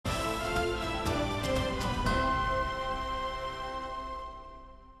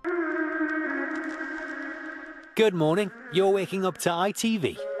Good morning. You're waking up to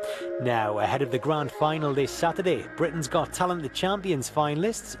ITV. Now, ahead of the grand final this Saturday, Britain's Got Talent The Champions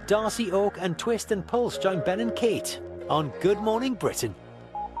finalists Darcy Oak and Twist and Pulse join Ben and Kate on Good Morning Britain.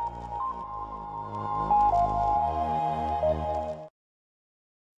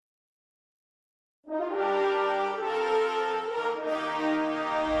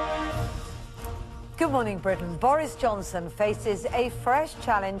 Good morning, Britain. Boris Johnson faces a fresh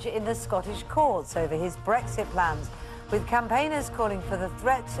challenge in the Scottish courts over his Brexit plans, with campaigners calling for the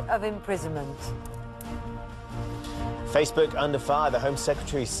threat of imprisonment. Facebook under fire. The Home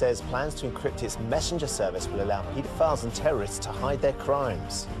Secretary says plans to encrypt its messenger service will allow paedophiles and terrorists to hide their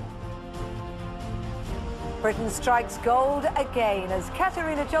crimes. Britain strikes gold again as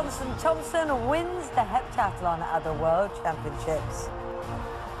Katarina Johnson-Thompson wins the heptathlon at the World Championships.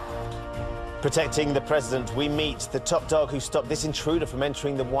 Protecting the president, we meet the top dog who stopped this intruder from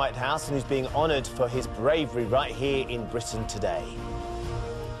entering the White House and who's being honoured for his bravery right here in Britain today.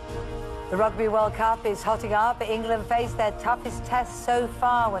 The Rugby World Cup is hotting up. England face their toughest test so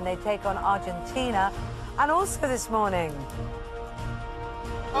far when they take on Argentina. And also this morning,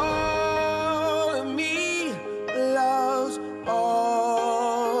 all of me loves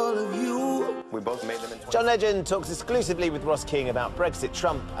all of you. We both made them in John Legend talks exclusively with Ross King about Brexit,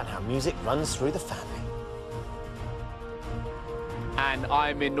 Trump and how music runs through the family. And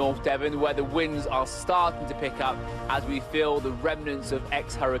I'm in North Devon, where the winds are starting to pick up as we feel the remnants of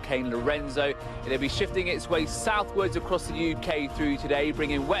ex-Hurricane Lorenzo. It'll be shifting its way southwards across the UK through today,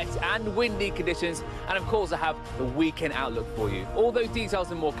 bringing wet and windy conditions. And of course, I have the weekend outlook for you. All those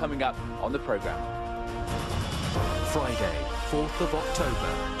details and more coming up on the programme. Friday, 4th of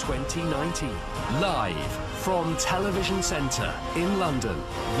October 2019. Live from Television Centre in London.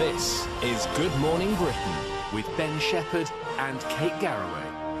 This is Good Morning Britain with Ben Shephard and Kate Garraway.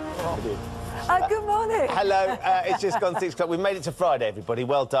 good morning. Hello, it's just gone 6 o'clock. We've made it to Friday, everybody.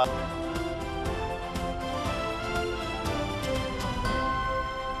 Well done.